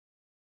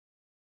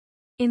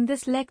In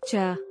this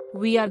lecture,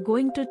 we are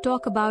going to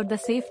talk about the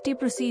safety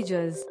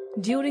procedures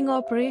during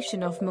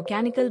operation of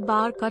mechanical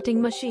bar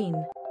cutting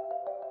machine.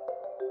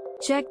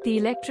 Check the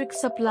electric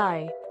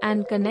supply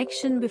and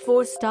connection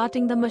before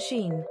starting the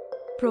machine.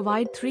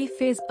 Provide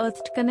 3-phase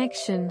earthed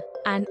connection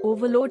and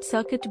overload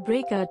circuit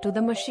breaker to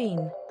the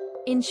machine.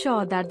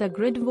 Ensure that the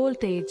grid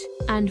voltage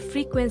and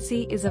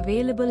frequency is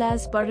available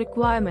as per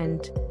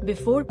requirement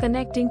before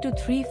connecting to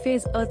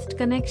 3-phase earthed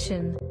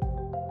connection.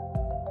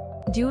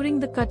 During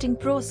the cutting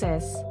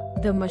process,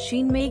 the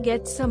machine may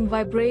get some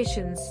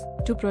vibrations.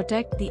 To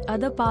protect the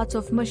other parts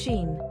of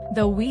machine,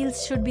 the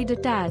wheels should be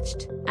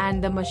detached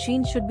and the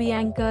machine should be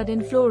anchored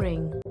in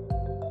flooring.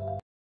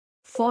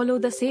 Follow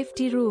the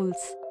safety rules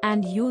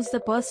and use the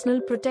personal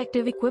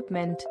protective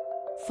equipment.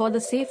 For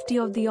the safety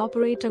of the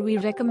operator, we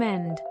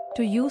recommend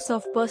to use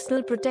of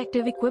personal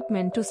protective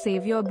equipment to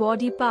save your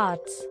body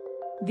parts.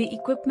 The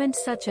equipment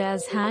such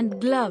as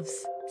hand gloves,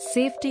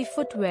 safety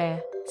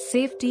footwear,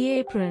 safety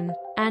apron,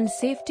 and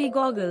safety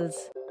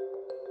goggles.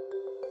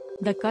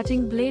 The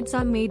cutting blades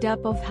are made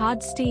up of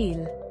hard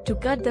steel to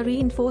cut the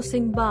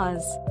reinforcing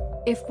bars.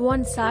 If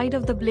one side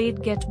of the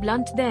blade gets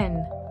blunt,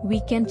 then we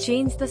can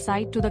change the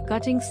side to the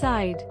cutting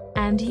side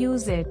and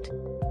use it.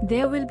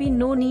 There will be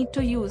no need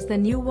to use the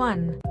new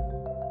one.